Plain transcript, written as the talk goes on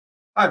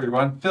Hi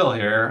everyone, Phil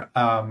here.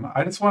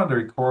 I just wanted to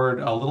record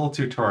a little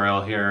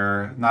tutorial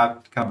here,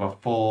 not kind of a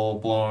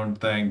full-blown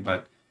thing,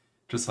 but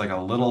just like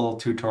a little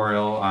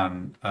tutorial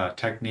on a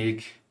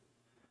technique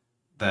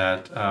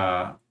that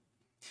that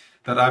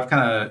I've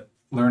kind of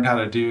learned how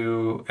to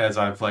do as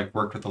I've like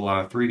worked with a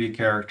lot of 3D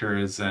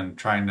characters and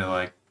trying to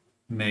like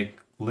make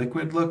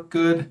liquid look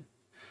good.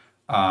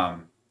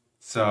 Um,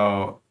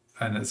 so,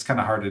 and it's kind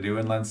of hard to do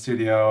in Lens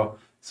Studio.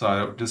 So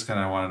I just kind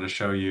of wanted to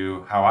show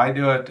you how I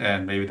do it,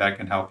 and maybe that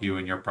can help you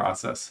in your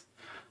process.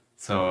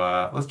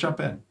 So let's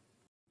jump in.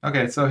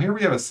 Okay, so here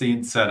we have a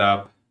scene set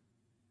up,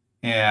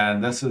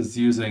 and this is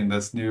using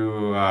this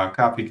new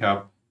coffee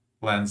cup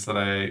lens that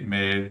I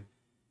made.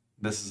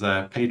 This is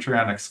a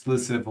Patreon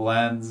exclusive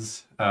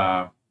lens.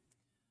 I'd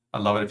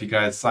love it if you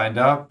guys signed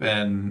up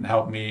and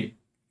helped me,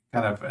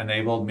 kind of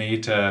enabled me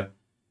to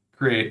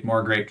create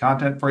more great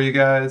content for you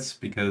guys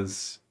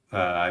because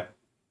I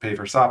pay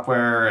for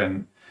software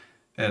and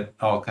it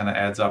all kind of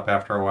adds up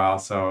after a while.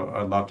 So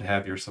I'd love to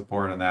have your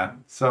support on that.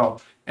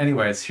 So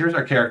anyways, here's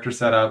our character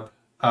setup.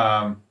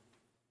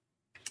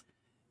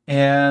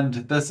 And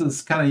this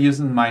is kind of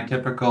using my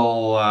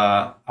typical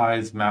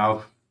eyes,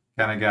 mouth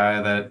kind of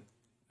guy that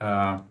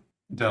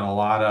done a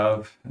lot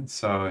of. And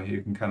so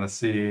you can kind of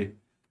see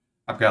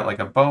I've got like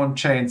a bone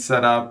chain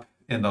set up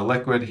in the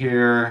liquid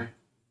here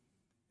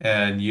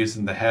and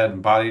using the head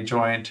and body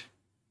joint.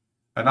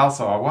 And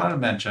also I wanted to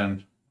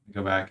mention,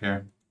 go back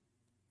here.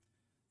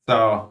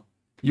 So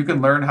you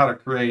can learn how to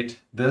create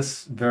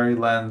this very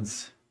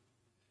lens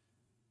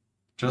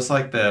just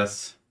like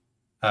this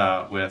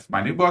with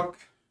my new book.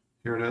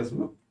 Here it is.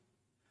 Whoop.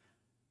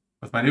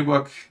 With my new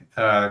book,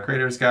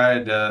 Creator's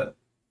Guide to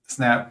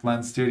Snap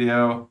Lens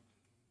Studio.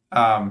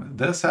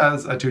 This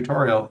has a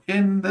tutorial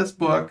in this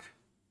book,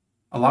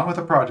 along with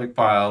the project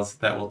files,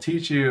 that will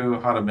teach you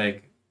how to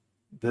make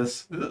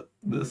this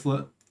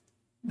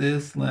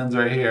lens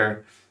right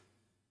here.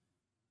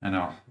 I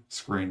know,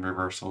 screen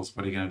reversals.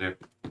 What are you gonna do?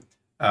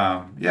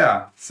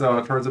 Yeah.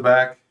 So towards the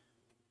back,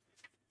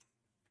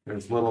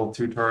 there's a little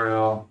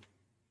tutorial,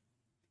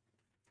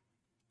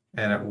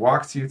 and it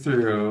walks you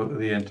through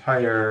the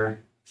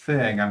entire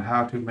thing on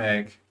how to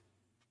make.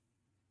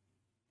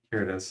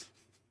 Here it is.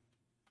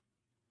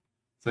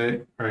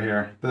 See, right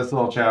here. This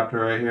little chapter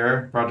right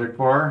here, Project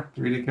 4,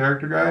 3D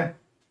character guy,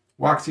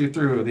 walks you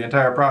through the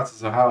entire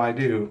process of how I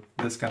do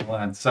this kind of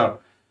lens. So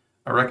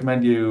I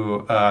recommend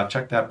you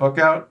check that book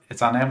out.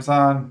 It's on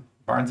Amazon,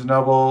 Barnes &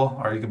 Noble,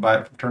 or you can buy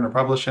it from Turner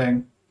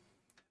Publishing.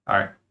 All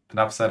right,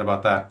 enough said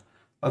about that.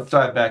 Let's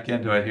dive back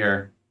into it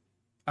here.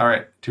 All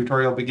right,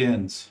 tutorial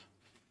begins.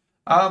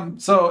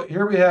 So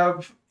here we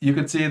have, you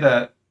can see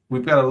that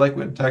we've got a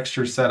liquid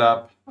texture set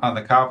up on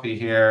the coffee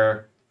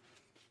here.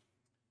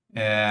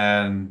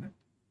 And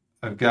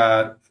I've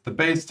got the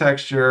base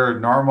texture,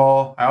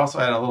 normal. I also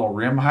add a little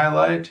rim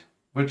highlight,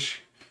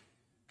 which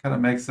kind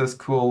of makes this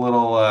cool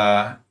little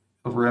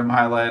rim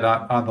highlight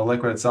on the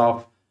liquid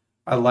itself.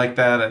 I like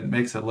that. It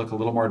makes it look a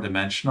little more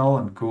dimensional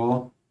and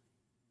cool.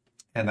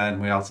 And then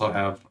we also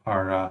have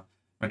our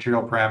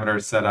material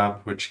parameters set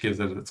up, which gives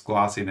it its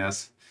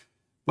glossiness.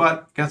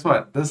 But guess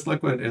what? This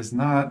liquid is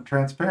not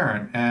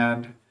transparent.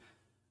 And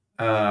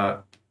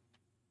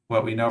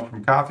what we know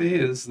from coffee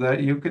is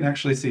that you can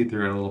actually see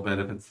through it a little bit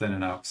if it's thin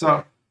enough.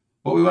 So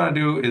what we want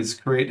to do is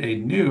create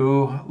a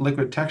new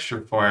liquid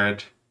texture for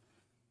it.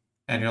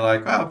 And you're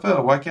like, oh,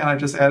 Phil, why can't I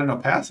just add an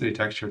opacity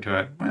texture to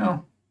it?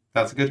 Well,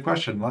 that's a good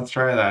question. Let's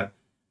try that.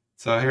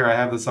 So here I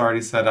have this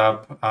already set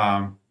up.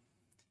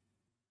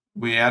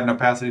 We add an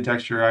opacity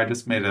texture. I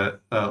just made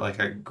like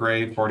a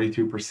gray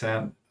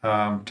 42%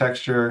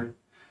 texture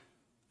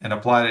and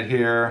applied it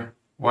here.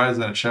 Why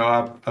doesn't it show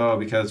up? Oh,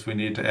 because we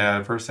need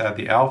to first add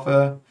the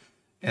alpha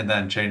and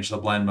then change the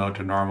blend mode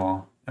to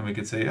normal. And we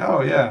can see,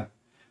 oh yeah,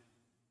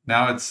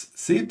 now it's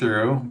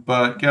see-through,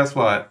 but guess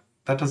what?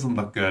 That doesn't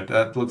look good.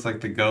 That looks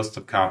like the ghost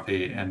of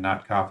coffee and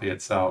not coffee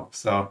itself.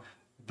 So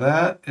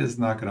that is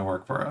not going to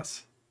work for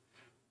us.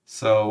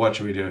 So what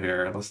should we do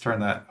here? Let's turn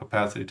that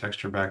opacity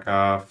texture back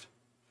off.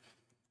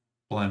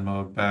 Blend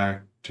mode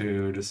back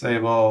to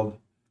disabled.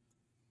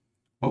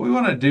 What we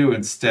want to do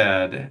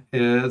instead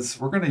is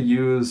we're going to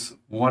use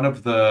one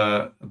of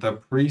the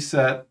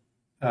preset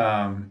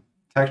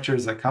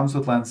textures that comes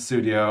with Lens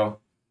Studio.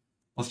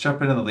 Let's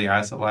jump into the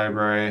asset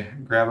library,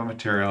 grab a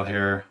material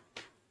here.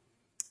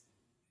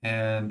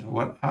 And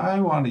what I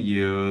want to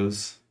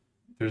use,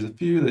 there's a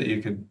few that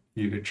you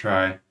could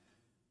try,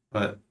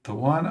 but the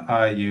one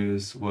I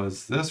used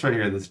was this right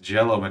here, this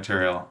Jello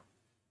material.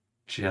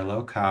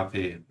 Jello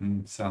coffee.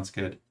 Sounds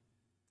good.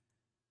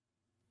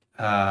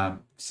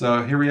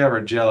 So here we have our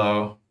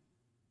Jello,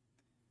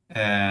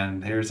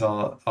 and here's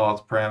all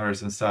its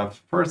parameters and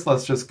stuff. First,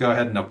 let's just go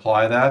ahead and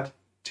apply that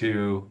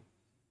to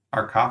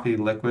our coffee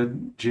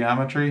liquid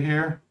geometry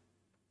here.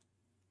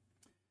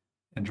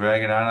 And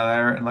drag it out of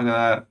there, and look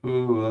at that.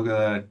 Ooh, look at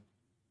that.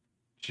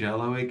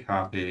 Jello-y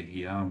coffee,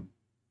 yum.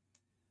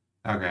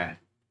 Okay,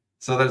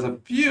 so there's a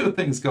few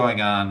things going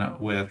on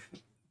with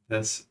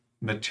this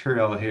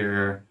material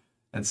here.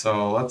 And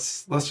so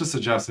let's just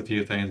adjust a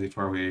few things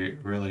before we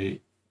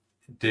really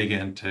dig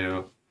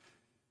into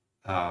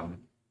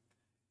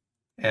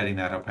adding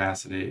that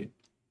opacity,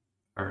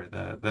 or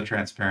the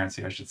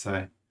transparency, I should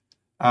say.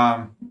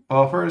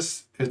 Well,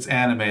 first, it's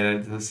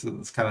animated. This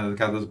is kind of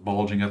got this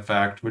bulging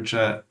effect, which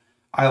I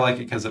like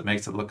it because it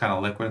makes it look kind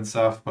of liquid and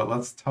stuff, but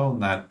let's tone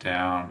that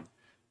down.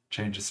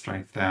 Change the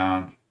strength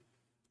down.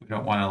 We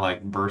don't want to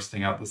like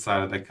bursting out the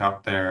side of the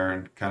cup there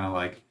and kind of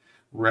like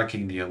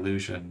wrecking the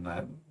illusion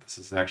that this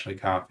is actually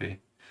coffee.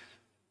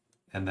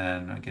 And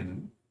then I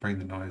can bring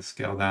the noise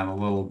scale down a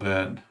little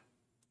bit.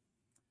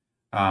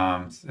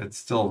 It's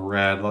still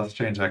red. Let's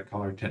change that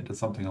color tint to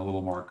something a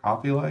little more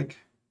coffee-like.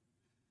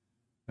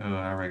 Oh,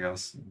 there we go.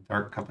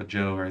 Dark cup of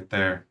Joe right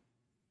there.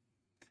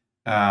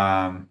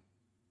 And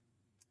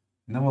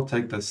then we'll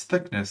take this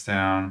thickness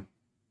down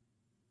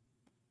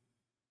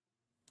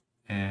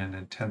and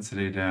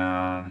intensity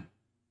down.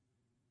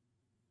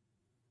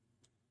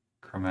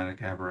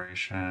 Chromatic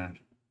aberration.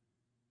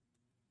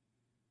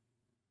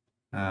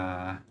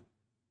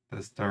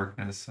 This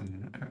darkness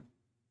and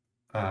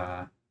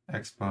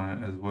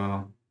exponent as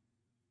well.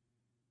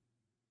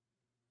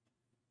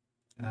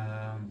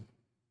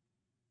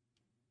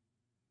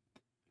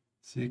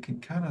 So you can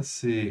kind of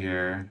see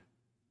here,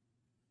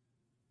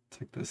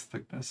 take this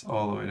thickness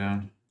all the way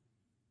down.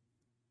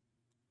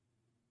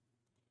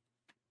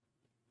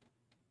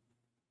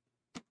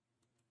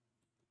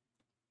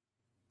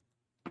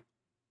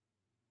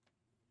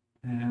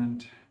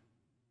 And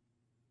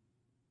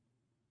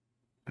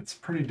it's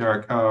pretty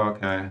dark. Oh,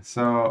 okay.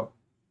 So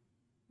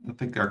I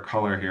think our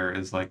color here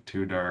is like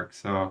too dark.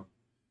 So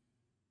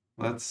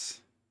let's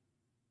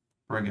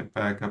bring it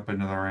back up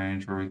into the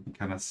range where we can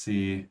kind of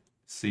see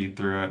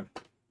through it.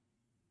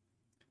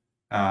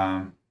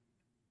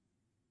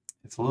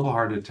 It's a little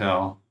hard to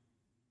tell.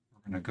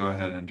 We're going to go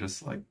ahead and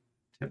just like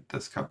tip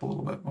this cup a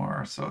little bit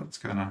more so it's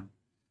gonna,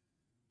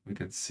 we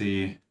can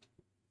see.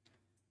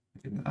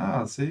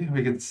 See,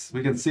 we can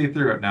see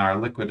through it now. Our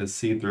liquid is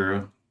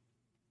see-through.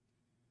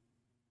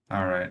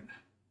 All right.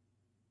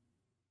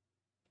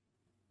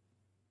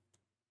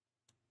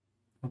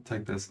 We'll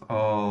take this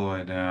all the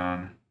way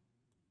down.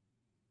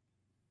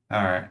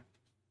 All right.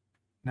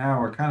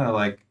 Now we're kind of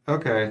like,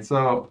 okay,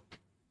 so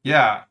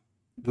yeah,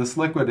 this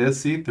liquid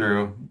is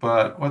see-through,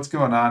 but what's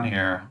going on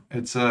here?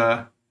 It's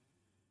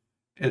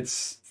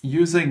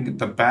using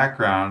the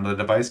background, the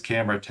device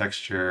camera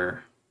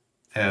texture,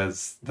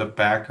 as the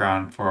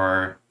background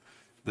for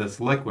this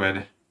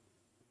liquid,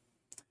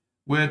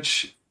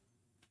 which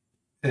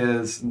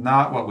is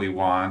not what we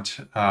want.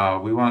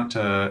 We want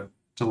to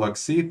look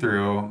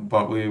see-through,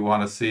 but we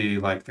want to see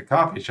like the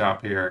coffee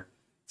shop here.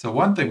 So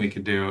one thing we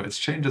could do is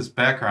change this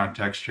background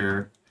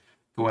texture,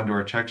 go into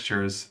our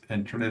textures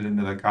and turn it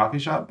into the coffee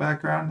shop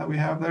background that we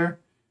have there.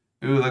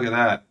 Ooh, look at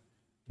that.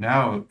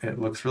 Now it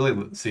looks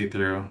really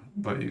see-through,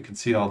 but you can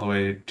see all the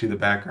way to the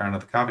background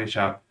of the coffee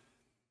shop.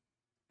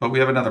 But we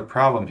have another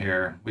problem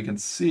here. We can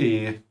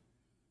see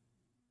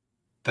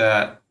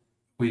that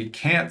we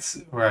can't,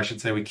 or I should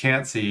say we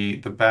can't see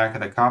the back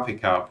of the coffee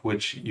cup,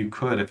 which you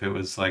could if it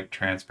was like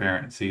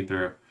transparent and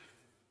see-through.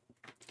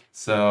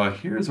 So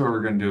here's where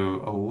we're going to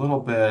do a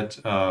little bit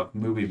of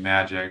movie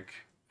magic.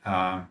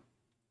 What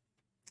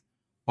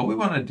we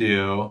want to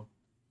do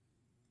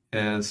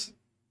is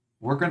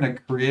we're going to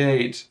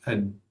create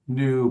a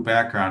new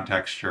background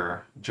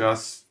texture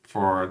just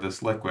for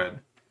this liquid.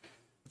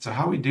 So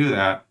how we do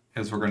that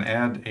is we're going to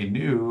add a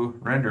new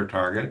render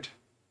target.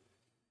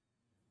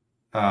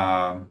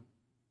 And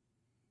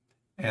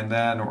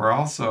then we're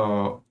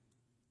also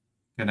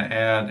going to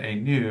add a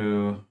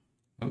new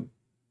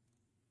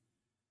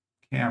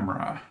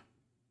camera.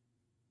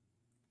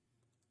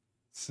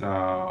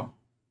 So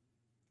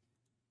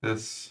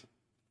this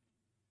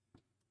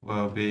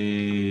will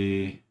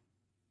be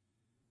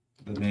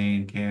the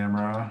main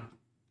camera.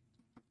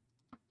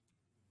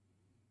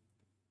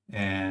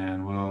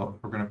 And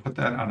we're going to put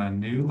that on a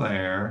new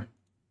layer.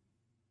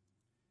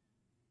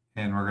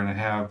 And we're going to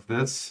have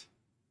this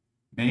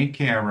main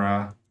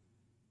camera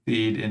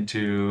feed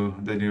into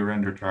the new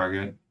render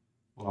target.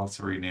 We'll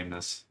also rename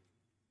this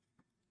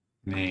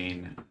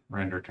main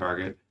render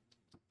target.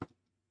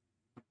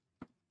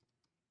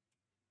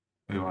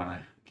 We want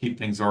to keep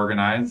things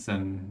organized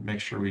and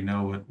make sure we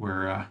know what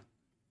we're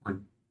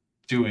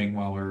doing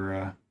while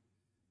we're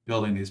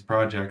building these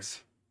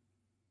projects.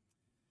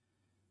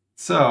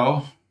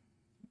 So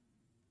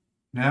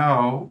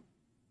now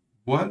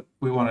what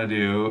we want to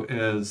do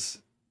is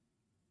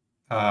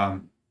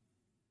have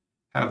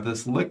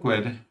this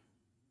liquid,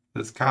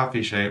 this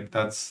coffee shape,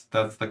 that's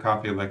the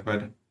coffee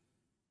liquid.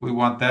 We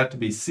want that to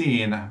be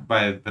seen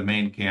by the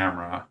main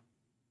camera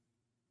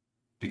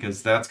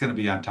because that's going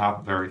to be on top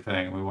of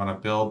everything. We want to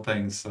build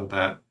things so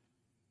that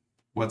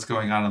what's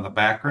going on in the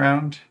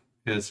background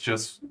is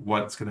just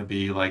what's going to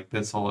be like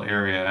this whole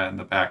area in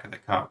the back of the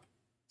cup.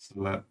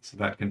 So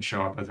that can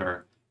show up as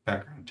our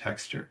background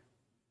texture.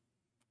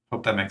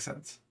 Hope that makes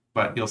sense,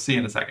 but you'll see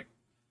in a second.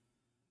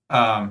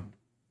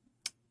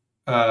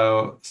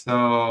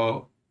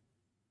 So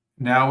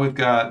now we've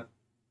got,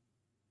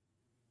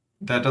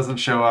 that doesn't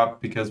show up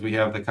because we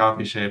have the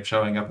coffee shape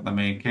showing up in the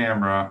main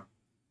camera.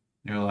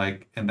 You're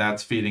like, and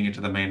that's feeding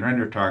into the main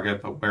render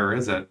target, but where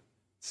is it?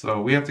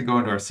 So we have to go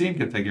into our scene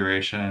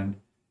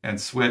configuration and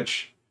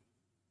switch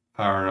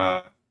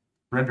our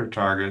render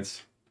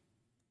targets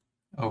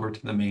over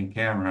to the main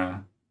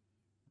camera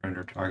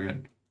render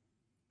target.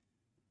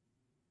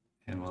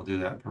 And we'll do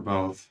that for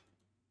both.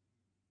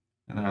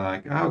 And they're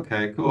like,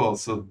 okay, cool.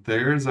 So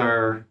there's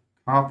our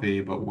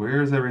copy, but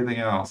where's everything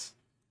else?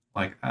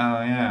 Like,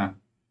 oh yeah,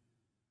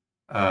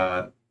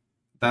 uh,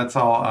 that's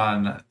all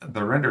on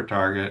the render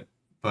target,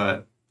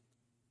 but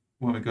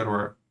when we go to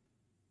our,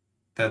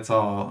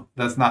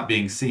 that's not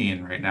being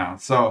seen right now.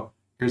 So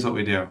here's what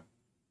we do.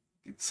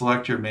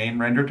 Select your main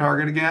render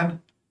target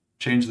again,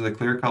 change the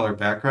clear color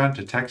background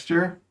to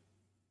texture,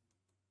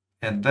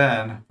 and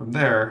then from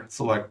there,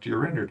 select your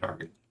render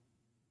target.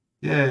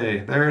 Yay,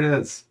 there it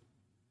is.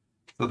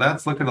 So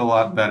that's looking a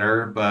lot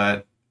better,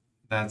 but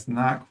that's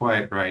not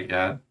quite right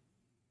yet.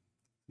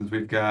 Because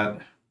we've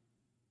got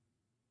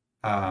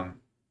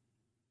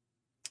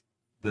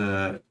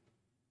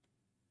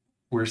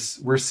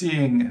we're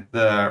seeing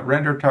the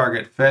render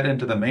target fed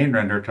into the main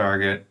render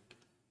target,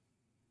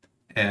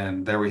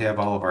 and there we have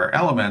all of our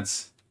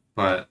elements,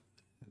 but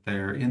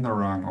they're in the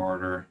wrong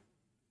order.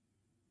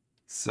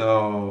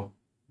 So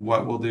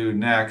what we'll do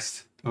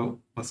next,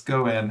 let's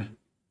go in.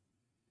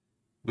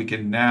 We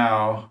can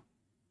now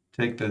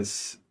take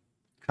this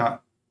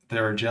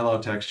their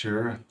jello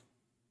texture.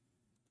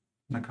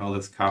 I'm gonna call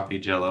this copy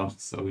jello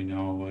so we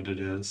know what it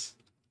is.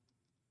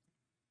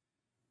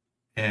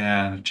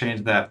 And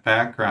change that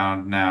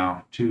background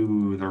now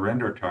to the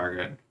render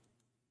target.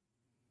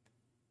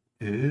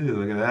 Ooh,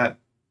 look at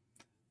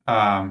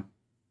that.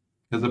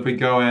 Because if we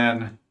go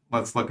in,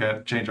 let's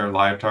change our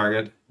live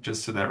target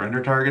just to that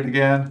render target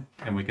again,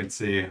 and we can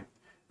see,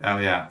 oh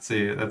yeah,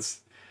 see,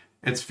 it's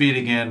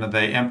feeding in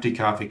the empty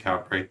coffee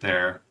cup right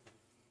there.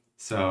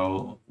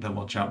 So then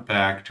we'll jump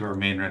back to our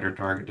main render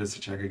target just to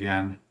check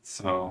again.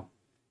 So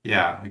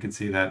yeah, we can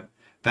see that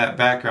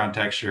background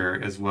texture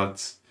is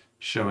what's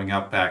showing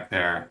up back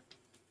there.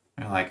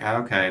 And like,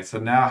 okay, so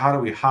now how do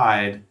we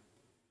hide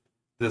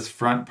this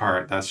front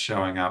part that's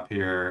showing up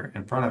here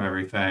in front of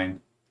everything?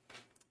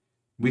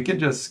 We can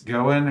just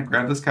go in,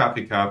 grab this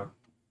coffee cup,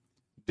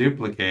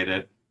 duplicate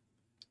it,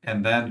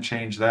 and then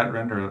change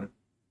that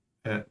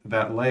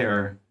that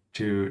layer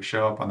to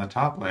show up on the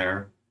top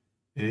layer.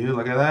 Ew,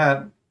 look at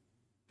that.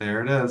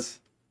 There it is.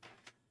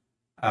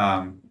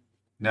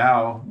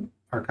 Now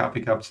our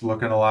coffee cup's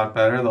looking a lot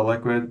better. The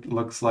liquid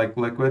looks like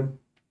liquid.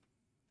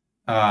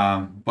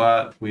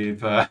 But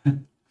we've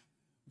gotten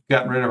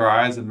rid of our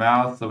eyes and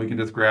mouth, so we can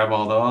just grab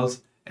all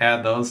those,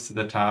 add those to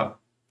the top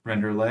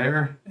render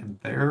layer, and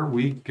there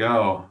we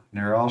go.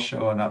 And they're all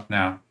showing up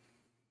now.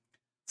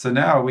 So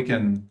now we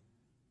can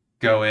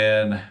go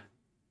in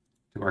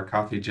to our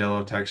coffee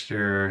jello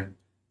texture,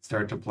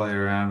 start to play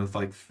around with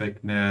like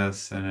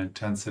thickness and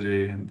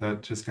intensity, and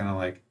that just kind of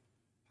like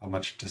how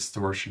much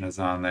distortion is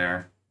on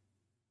there.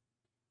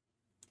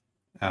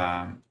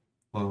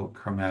 Little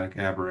chromatic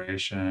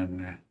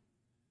aberration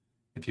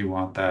if you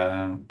want that.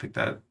 I don't think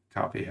that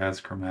copy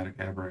has chromatic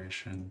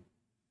aberration,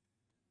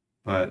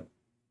 but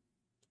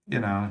you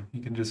know,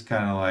 you can just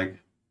kind of like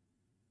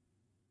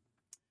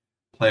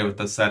play with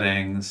the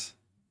settings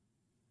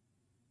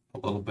a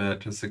little bit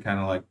just to kind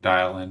of like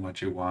dial in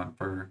what you want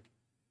for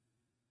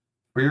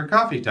your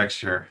coffee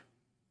texture.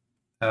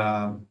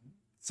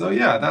 So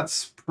yeah,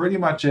 that's pretty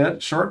much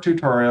it. Short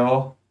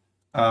tutorial.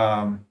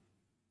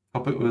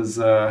 Hope it was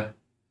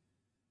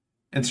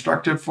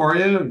instructive for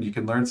you, and you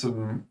can learn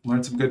some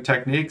good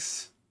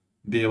techniques,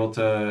 be able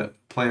to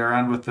play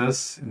around with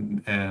this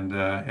and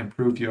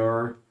improve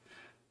your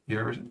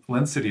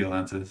lens studio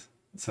lenses.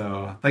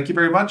 So thank you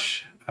very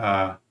much.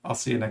 I'll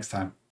see you next time.